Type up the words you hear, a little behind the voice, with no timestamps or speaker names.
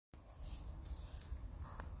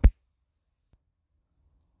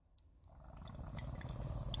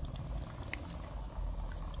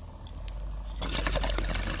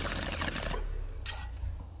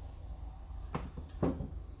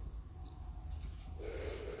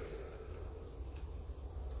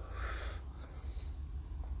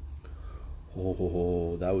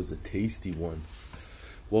Oh, that was a tasty one.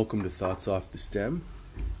 Welcome to Thoughts Off the Stem.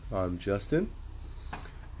 I'm Justin.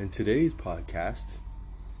 And today's podcast,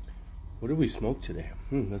 what did we smoke today?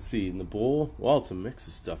 Let's see. In the bowl, well, it's a mix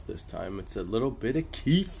of stuff this time. It's a little bit of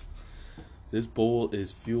keef. This bowl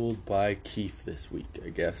is fueled by keef this week, I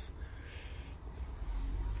guess.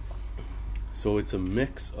 So it's a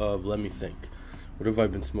mix of, let me think. What have I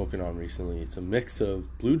been smoking on recently? It's a mix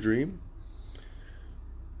of Blue Dream,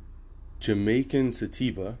 Jamaican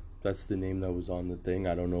Sativa. That's the name that was on the thing.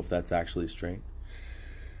 I don't know if that's actually a strain.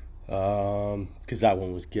 Because that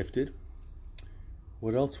one was gifted.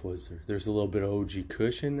 What else was there? There's a little bit of OG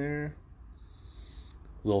Kush in there.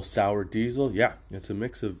 A little sour diesel. Yeah, it's a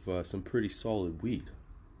mix of some pretty solid weed.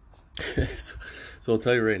 So I'll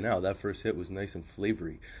tell you right now, that first hit was nice and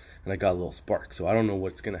flavory. And I got a little spark. So I don't know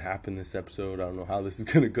what's going to happen this episode. I don't know how this is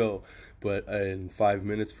going to go. But in 5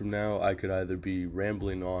 minutes from now, I could either be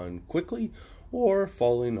rambling on quickly or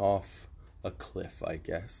falling off a cliff, I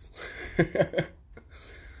guess.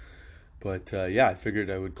 But yeah, I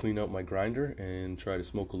figured I would clean out my grinder and try to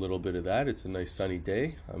smoke a little bit of that. It's a nice sunny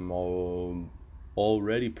day. I'm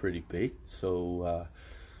already pretty baked. So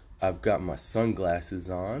I've got my sunglasses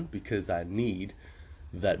on because I need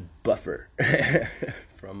that buffer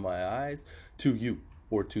from my eyes to you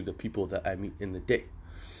or to the people that I meet in the day.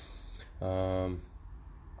 Do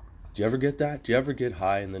you ever get that? Do you ever get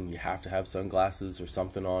high and then you have to have sunglasses or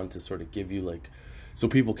something on to sort of give you like, so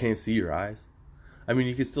people can't see your eyes? I mean,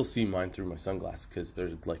 you can still see mine through my sunglasses because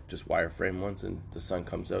they're like just wireframe ones and the sun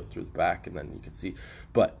comes out through the back and then you can see.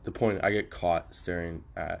 But the point, I get caught staring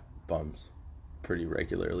at bums pretty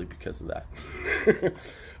regularly because of that.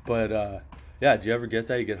 But yeah, do you ever get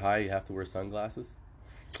that? You get high, you have to wear sunglasses?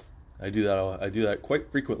 I do that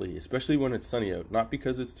quite frequently, especially when it's sunny out. Not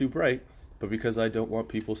because it's too bright, but because I don't want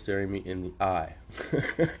people staring me in the eye.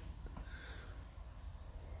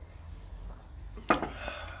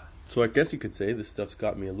 So I guess you could say this stuff's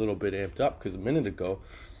got me a little bit amped up because a minute ago,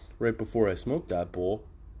 right before I smoked that bowl,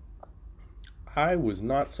 I was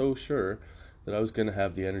not so sure that I was going to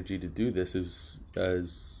have the energy to do this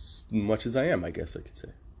as much as I am, I guess I could say.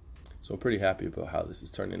 So I'm pretty happy about how this is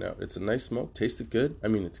turning out. It's a nice smoke, tasted good. I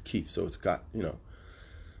mean, it's keef, so it's got,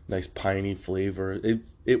 nice piney flavor.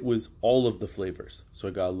 It was all of the flavors. So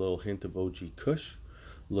I got a little hint of OG Kush,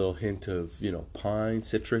 a little hint of, pine,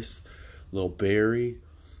 citrus, a little berry,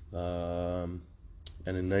 and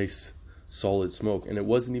a nice solid smoke. And it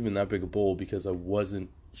wasn't even that big a bowl because I wasn't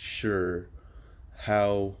sure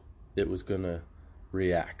how it was going to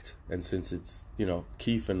react. And since it's,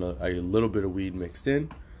 keef and a little bit of weed mixed in,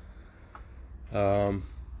 I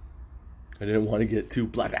didn't want to get too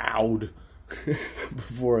black out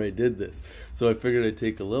before I did this. So I figured I'd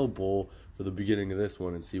take a little bowl for the beginning of this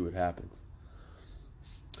one and see what happens.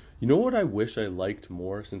 You know what I wish I liked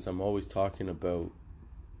more, since I'm always talking about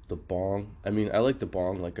the bong? I mean, I like the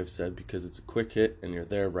bong, like I've said, because it's a quick hit and you're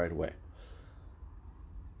there right away.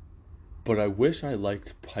 But I wish I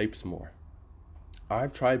liked pipes more.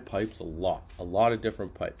 I've tried pipes a lot of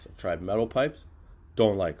different pipes. I've tried metal pipes,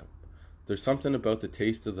 don't like them. There's something about the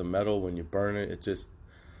taste of the metal when you burn it.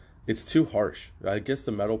 It's too harsh. I guess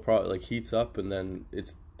the metal heats up and then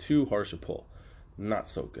it's too harsh a pull. Not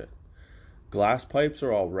so good. Glass pipes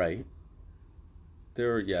are all right.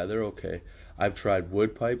 They're okay. I've tried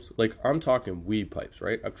wood pipes. I'm talking weed pipes,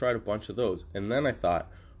 right? I've tried a bunch of those. And then I thought,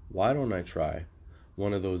 why don't I try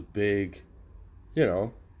one of those big,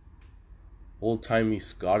 old-timey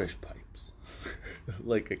Scottish pipes?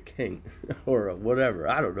 Like a king or a whatever,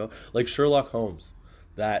 I don't know, like Sherlock Holmes.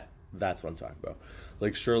 That's what I'm talking about,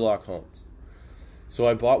 like Sherlock Holmes. So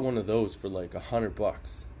I bought one of those for like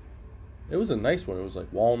 $100. It was a nice one. It was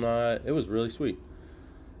like walnut. It was really sweet.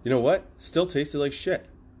 You know what? Still tasted like shit.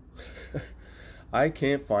 I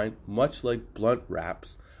can't find, much like blunt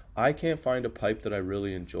wraps, I can't find a pipe that I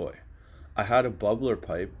really enjoy. I had a bubbler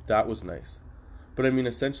pipe that was nice, but I mean,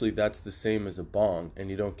 essentially that's the same as a bong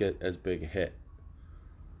and you don't get as big a hit.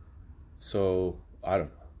 So, I don't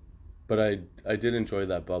know. But I did enjoy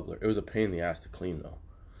that bubbler. It was a pain in the ass to clean, though.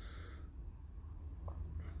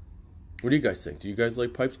 What do you guys think? Do you guys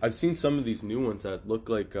like pipes? I've seen some of these new ones that look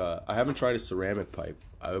like... I haven't tried a ceramic pipe.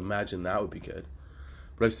 I imagine that would be good.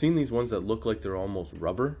 But I've seen these ones that look like they're almost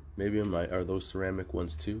rubber. Maybe are those ceramic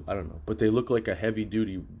ones too? I don't know. But they look like a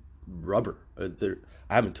heavy-duty rubber. I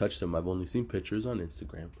haven't touched them. I've only seen pictures on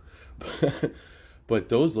Instagram. But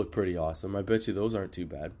those look pretty awesome. I bet you those aren't too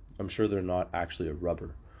bad. I'm sure they're not actually a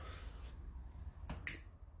rubber.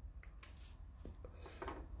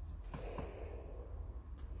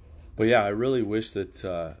 But yeah, I really wish that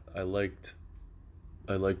I liked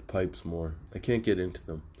pipes more. I can't get into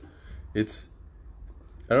them. It's,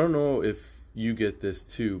 I don't know if you get this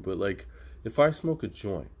too, but like if I smoke a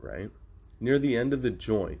joint, right? Near the end of the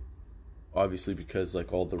joint, obviously because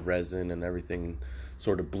like all the resin and everything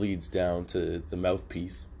sort of bleeds down to the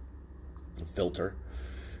mouthpiece, the filter.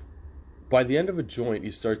 By the end of a joint,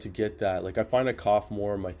 you start to get that. Like I find I cough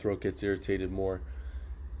more, my throat gets irritated more,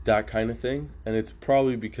 that kind of thing. And it's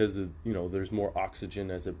probably because of, there's more oxygen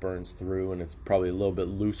as it burns through, and it's probably a little bit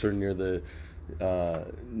looser near the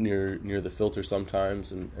near the filter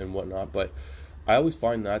sometimes and whatnot. But I always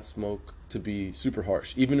find that smoke to be super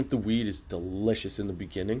harsh, even if the weed is delicious in the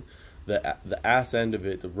beginning. The ass end of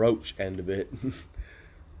it, the roach end of it,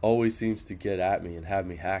 always seems to get at me and have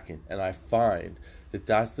me hacking. And I find that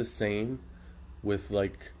that's the same with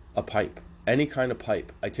like a pipe, any kind of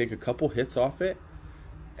pipe. I take a couple hits off it,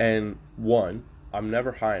 and one, I'm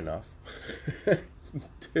never high enough.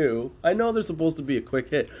 Two, I know there's supposed to be a quick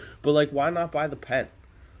hit, but like, why not buy the pen?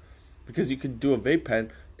 Because you could do a vape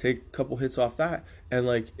pen, take a couple hits off that, and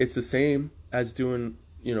like, it's the same as doing,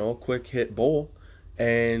 a quick hit bowl,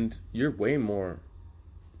 and you're way more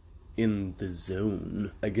in the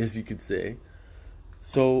zone, I guess you could say.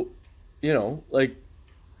 So, like,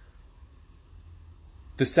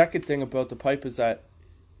 the second thing about the pipe is that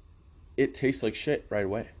it tastes like shit right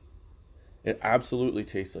away. It absolutely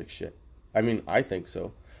tastes like shit. I mean, I think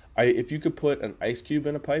so. If you could put an ice cube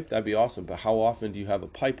in a pipe, that'd be awesome. But how often do you have a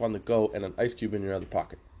pipe on the go and an ice cube in your other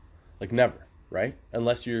pocket? Like never, right?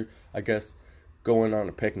 Unless you're, I guess, going on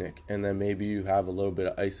a picnic and then maybe you have a little bit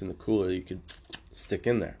of ice in the cooler that you could stick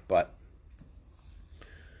in there. But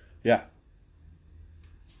yeah,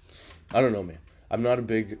 I don't know, man. I'm not a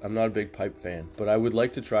big pipe fan, but I would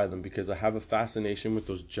like to try them because I have a fascination with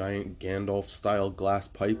those giant Gandalf style glass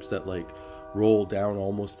pipes that like roll down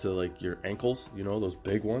almost to like your ankles, those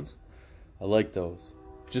big ones. I like those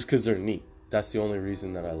just because they're neat. That's the only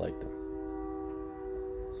reason that I like them.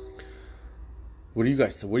 What do you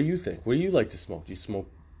think? What do you like to smoke? Do you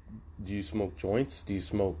smoke joints? Do you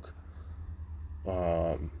smoke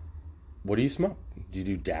what do you smoke? Do you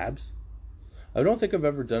do dabs? I don't think I've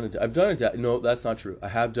ever done a dab. I've done a dab. No, that's not true. I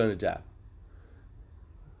have done a dab.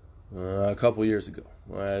 A couple years ago.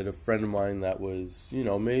 I had a friend of mine that was,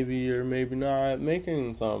 maybe or maybe not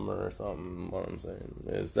making some or something. What I'm saying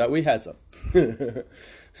is that we had some.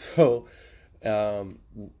 So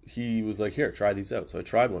he was like, here, try these out. So I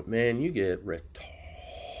tried one. Man, you get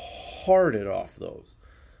retarded off those.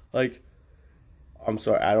 Like, I'm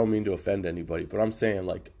sorry, I don't mean to offend anybody, but I'm saying,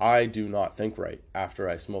 like, I do not think right after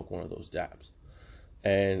I smoke one of those dabs.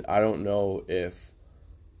 And I don't know if,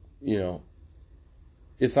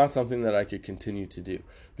 it's not something that I could continue to do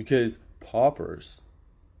because poppers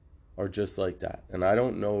are just like that. And I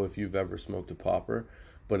don't know if you've ever smoked a popper,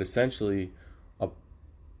 but essentially a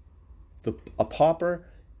popper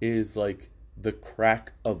is like the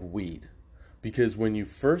crack of weed, because when you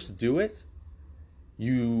first do it,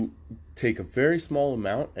 you take a very small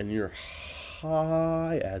amount and you're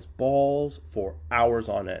high as balls for hours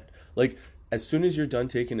on end. Like, as soon as you're done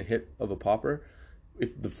taking a hit of a popper,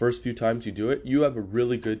 if the first few times you do it, you have a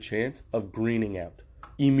really good chance of greening out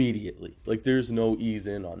immediately. Like, there's no ease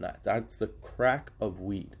in on that. That's the crack of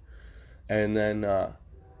weed. And then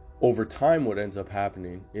over time, what ends up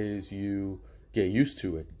happening is you get used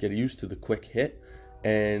to it, get used to the quick hit,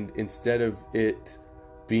 and instead of it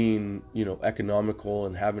being, economical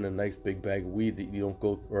and having a nice big bag of weed that you don't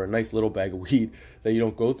go, or a nice little bag of weed that you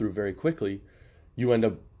don't go through very quickly, you end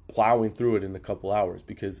up plowing through it in a couple hours.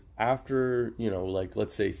 Because after, like,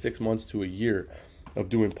 let's say 6 months to a year of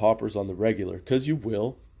doing poppers on the regular, because you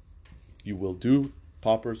will do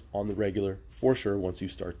poppers on the regular for sure once you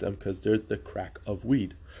start them, because they're the crack of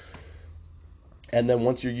weed. And then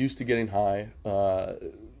once you're used to getting high,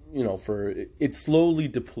 it slowly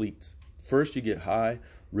depletes. First you get high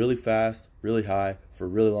really fast, really high for a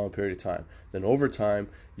really long period of time. Then over time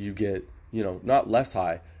you get, not less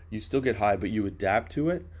high, you still get high, but you adapt to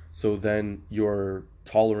it. So then your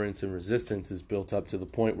tolerance and resistance is built up to the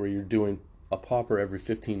point where you're doing a popper every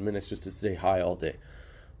 15 minutes just to stay high all day.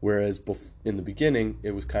 Whereas in the beginning,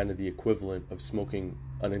 it was kind of the equivalent of smoking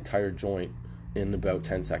an entire joint in about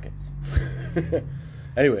 10 seconds.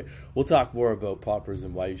 Anyway, we'll talk more about poppers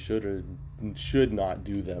and why you should or should not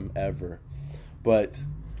do them ever. But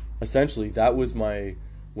essentially, that was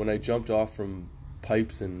when I jumped off from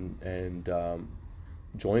pipes and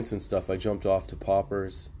joints and stuff, I jumped off to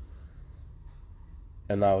poppers.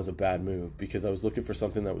 And that was a bad move because I was looking for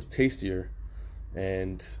something that was tastier,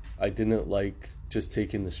 and I didn't like just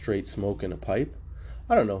taking the straight smoke in a pipe.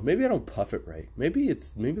 I don't know. Maybe I don't puff it right. Maybe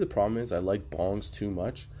the problem is I like bongs too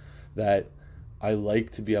much, that I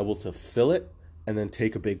like to be able to fill it and then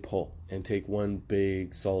take a big pull and take one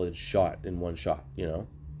big solid shot in one shot, you know?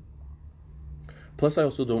 Plus, I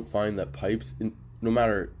also don't find that pipes, no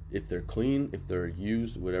matter if they're clean, if they're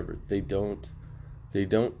used, whatever, they don't,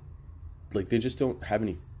 like, they just don't have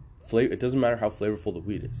any flavor. It doesn't matter how flavorful the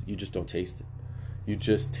weed is. You just don't taste it. You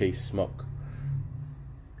just taste smoke.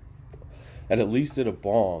 And at least at a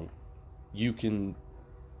bong, you could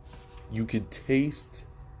taste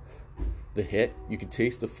the hit. You can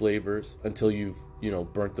taste the flavors until you've,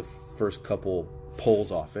 burnt the first couple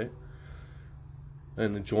pulls off it.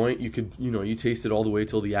 And the joint, you taste it all the way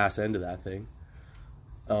till the ass end of that thing.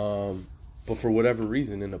 But for whatever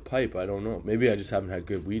reason, in a pipe, I don't know. Maybe I just haven't had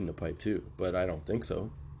good weed in a pipe too, but I don't think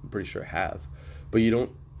so. I'm pretty sure I have. But you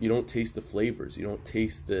don't taste the flavors. You don't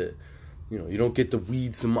taste you don't get the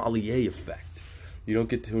weed sommelier effect. You don't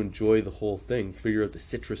get to enjoy the whole thing, figure out the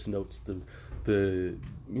citrus notes, the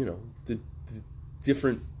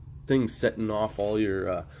different things setting off all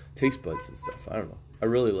your taste buds and stuff. I don't know. I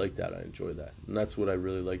really like that. I enjoy that. And that's what I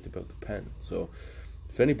really liked about the pen. So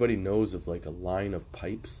if anybody knows of like a line of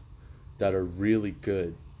pipes that are really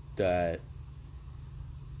good, that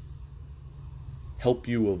help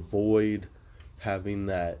you avoid having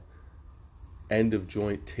that end of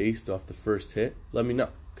joint taste off the first hit, let me know,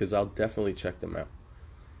 because I'll definitely check them out.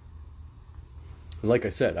 And like I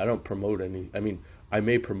said, I don't promote I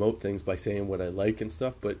may promote things by saying what I like and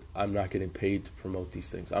stuff, but I'm not getting paid to promote these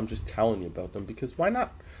things. I'm just telling you about them because why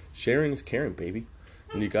not? Sharing is caring, baby.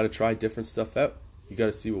 And you got to try different stuff out. You got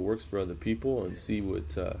to see what works for other people and see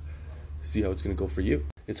how it's going to go for you.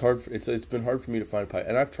 It's been hard for me to find a pipe,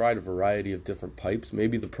 and I've tried a variety of different pipes.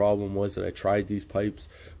 Maybe the problem was that I tried these pipes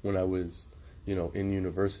when I was, in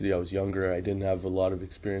university. I was younger. I didn't have a lot of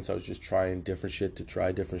experience. I was just trying different shit to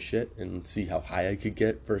try different shit and see how high I could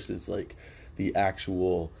get versus like the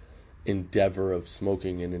actual endeavor of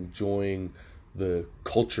smoking and enjoying the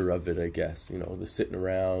culture of it, I guess. The sitting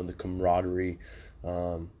around, the camaraderie,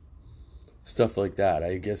 stuff like that.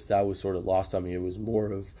 I guess that was sort of lost on me. It was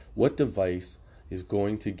more of what device is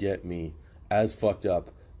going to get me as fucked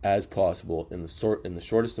up as possible in the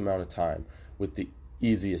shortest amount of time with the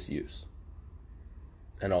easiest use,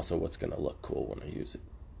 and also what's going to look cool when I use it.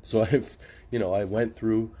 So I went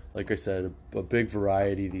through, like I said, a big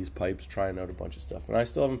variety of these pipes, trying out a bunch of stuff, and I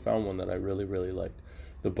still haven't found one that I really, really liked.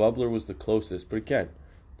 The Bubbler was the closest, but again,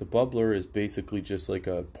 the Bubbler is basically just like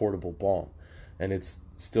a portable bong, and it's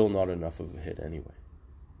still not enough of a hit anyway.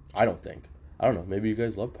 I don't think. I don't know, maybe you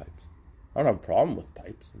guys love pipes. I don't have a problem with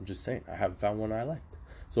pipes. I'm just saying, I haven't found one I liked.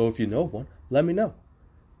 So if you know of one, let me know.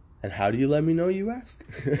 And how do you let me know, you ask?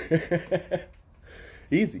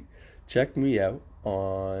 Easy. Check me out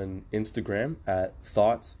on Instagram at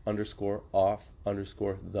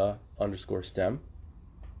thoughts_off_the_stem.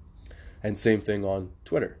 And same thing on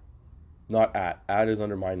Twitter. Not at. At is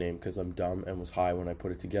under my name because I'm dumb and was high when I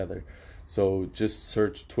put it together. So just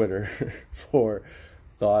search Twitter for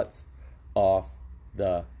thoughts off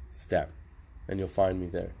the stem, and you'll find me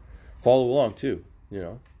there. Follow along too,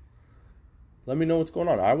 Let me know what's going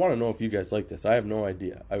on. I want to know if you guys like this. I have no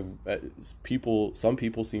idea. Some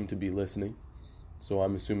people seem to be listening, so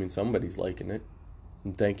I'm assuming somebody's liking it,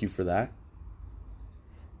 and thank you for that.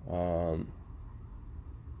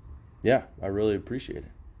 Yeah, I really appreciate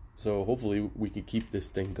it. So hopefully we could keep this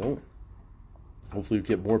thing going. Hopefully we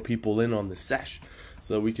get more people in on the sesh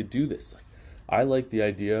so that we could do this. I like the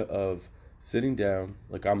idea of sitting down,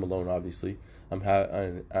 like I'm alone, obviously. I'm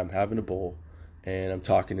having a bowl, and I'm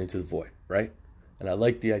talking into the void, right? And I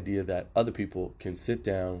like the idea that other people can sit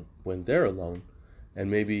down when they're alone,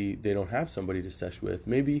 and maybe they don't have somebody to sesh with.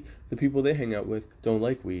 Maybe the people they hang out with don't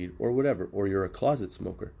like weed or whatever, or you're a closet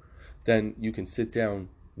smoker. Then you can sit down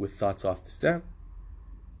with Thoughts Off the Stem,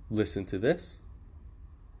 listen to this,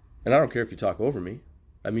 and I don't care if you talk over me.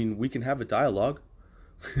 I mean, we can have a dialogue.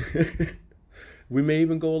 We may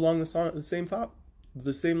even go along the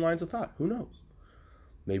same lines of thought. Who knows?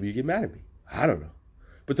 Maybe you get mad at me. I don't know.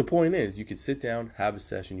 But the point is, you could sit down, have a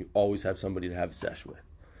session. You always have somebody to have a session with.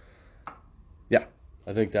 Yeah,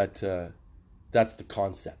 I think that's the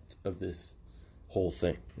concept of this whole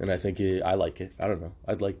thing, and I think I like it. I don't know.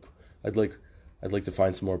 I'd like to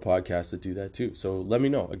find some more podcasts that do that too. So let me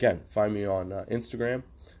know. Again, find me on Instagram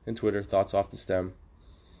and Twitter. Thoughts Off the Stem.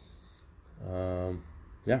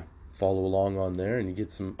 Yeah. Follow along on there, and you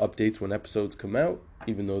get some updates when episodes come out,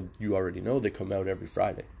 even though you already know they come out every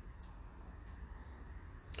Friday.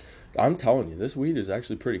 I'm telling you, this weed is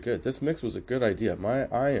actually pretty good. This mix was a good idea.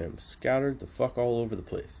 I am scattered the fuck all over the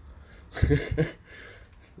place.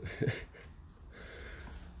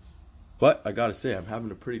 But I gotta say, I'm having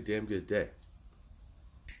a pretty damn good day.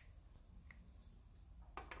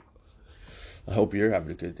 I hope you're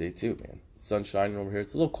having a good day too, man. Sun's shining over here.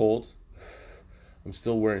 It's a little cold. I'm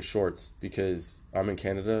still wearing shorts because I'm in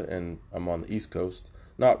Canada and I'm on the East Coast.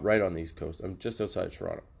 Not right on the East Coast. I'm just outside of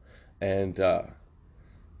Toronto. And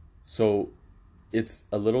so it's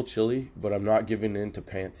a little chilly, but I'm not giving in to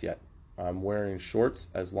pants yet. I'm wearing shorts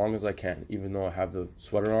as long as I can, even though I have the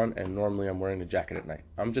sweater on, and normally I'm wearing a jacket at night.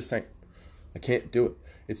 I'm just saying, I can't do it.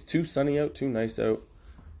 It's too sunny out, too nice out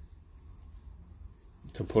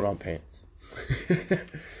to put on pants.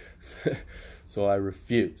 So I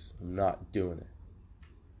refuse. I'm not doing it.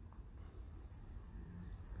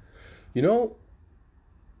 You know,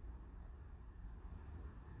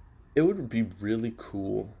 it would be really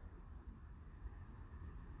cool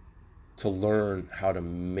to learn how to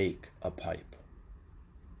make a pipe.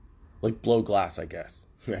 Like blow glass, I guess.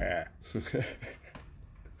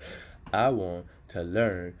 I want to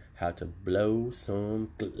learn how to blow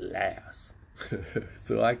some glass.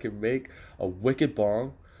 So I can make a wicked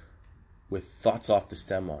bong with thoughts off the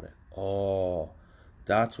stem on it. Oh,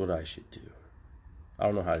 that's what I should do. I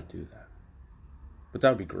don't know how to do that. But that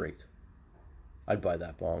would be great. I'd buy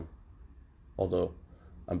that bong. Although,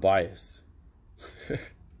 I'm biased.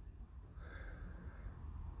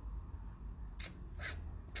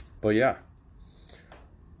 But yeah,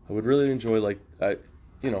 I would really enjoy, I've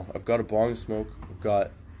got a bong to smoke. I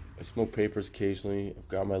smoke papers occasionally. I've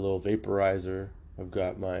got my little vaporizer. I've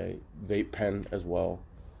got my vape pen as well.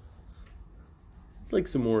 I'd like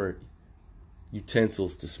some more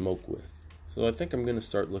utensils to smoke with. So I think I'm going to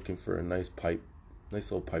start looking for a nice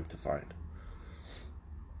little pipe to find.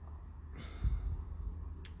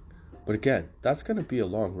 But again, that's going to be a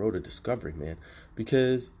long road of discovery, man,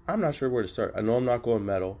 because I'm not sure where to start. I know I'm not going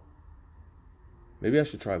metal. Maybe I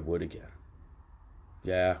should try wood again.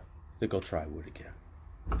 Yeah, I think I'll try wood again.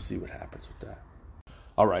 We'll see what happens with that.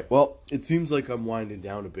 All right, well, it seems like I'm winding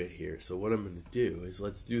down a bit here. So what I'm going to do is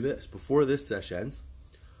let's do this. Before this session ends,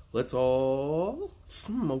 let's all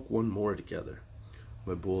smoke one more together.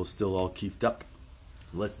 My bowl is still all keefed up.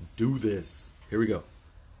 Let's do this. Here we go.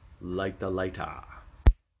 Light the lighter.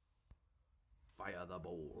 Fire the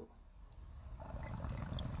bowl.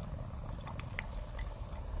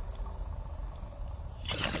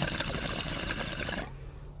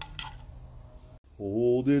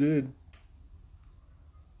 Hold it in.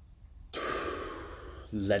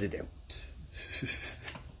 Let it out.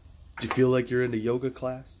 Do you feel like you're in a yoga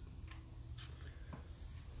class?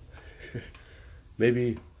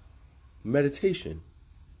 Maybe meditation.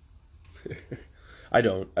 I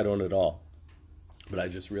don't at all. But I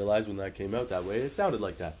just realized when that came out that way, it sounded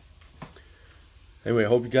like that. Anyway, I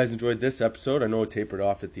hope you guys enjoyed this episode. I know it tapered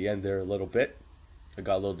off at the end there a little bit. I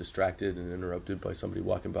got a little distracted and interrupted by somebody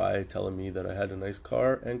walking by telling me that I had a nice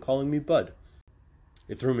car and calling me Bud.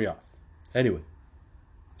 It threw me off. Anyway,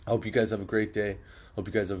 I hope you guys have a great day. I hope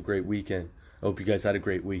you guys have a great weekend. I hope you guys had a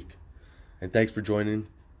great week. And thanks for joining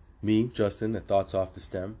me, Justin, at Thoughts Off the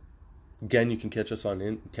Stem. Again, you can catch me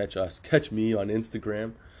on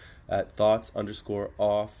Instagram at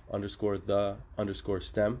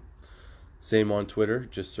thoughts_off_the_stem. Same on Twitter.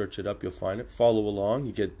 Just search it up. You'll find it. Follow along.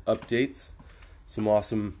 You get updates, some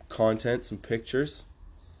awesome content, some pictures.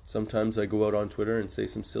 Sometimes I go out on Twitter and say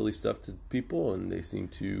some silly stuff to people, and they seem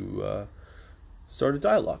to start a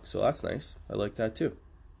dialogue. So that's nice. I like that too.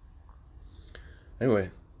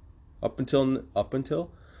 Anyway, up until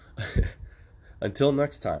until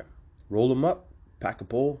next time, roll them up, pack a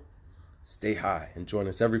bowl, stay high, and join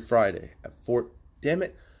us every Friday at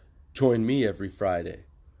join me every Friday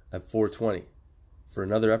at 4:20 for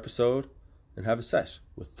another episode and have a sesh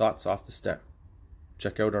with Thoughts Off the Stem.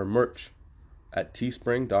 Check out our merch at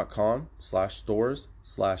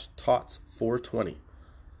teespring.com/stores/tots420.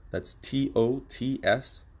 That's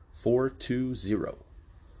TOTS 420.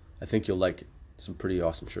 I think you'll like it. Some pretty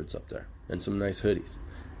awesome shirts up there and some nice hoodies.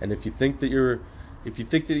 And if you think that you're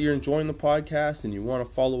enjoying the podcast and you want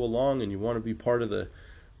to follow along and you want to be part of the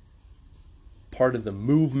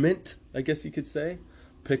movement, I guess you could say,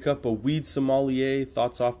 pick up a Weed Sommelier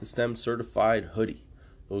Thoughts Off the Stem certified hoodie.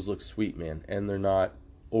 Those look sweet, man, and they're not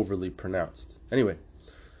overly pronounced. Anyway,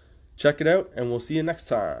 check it out and we'll see you next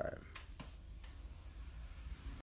time.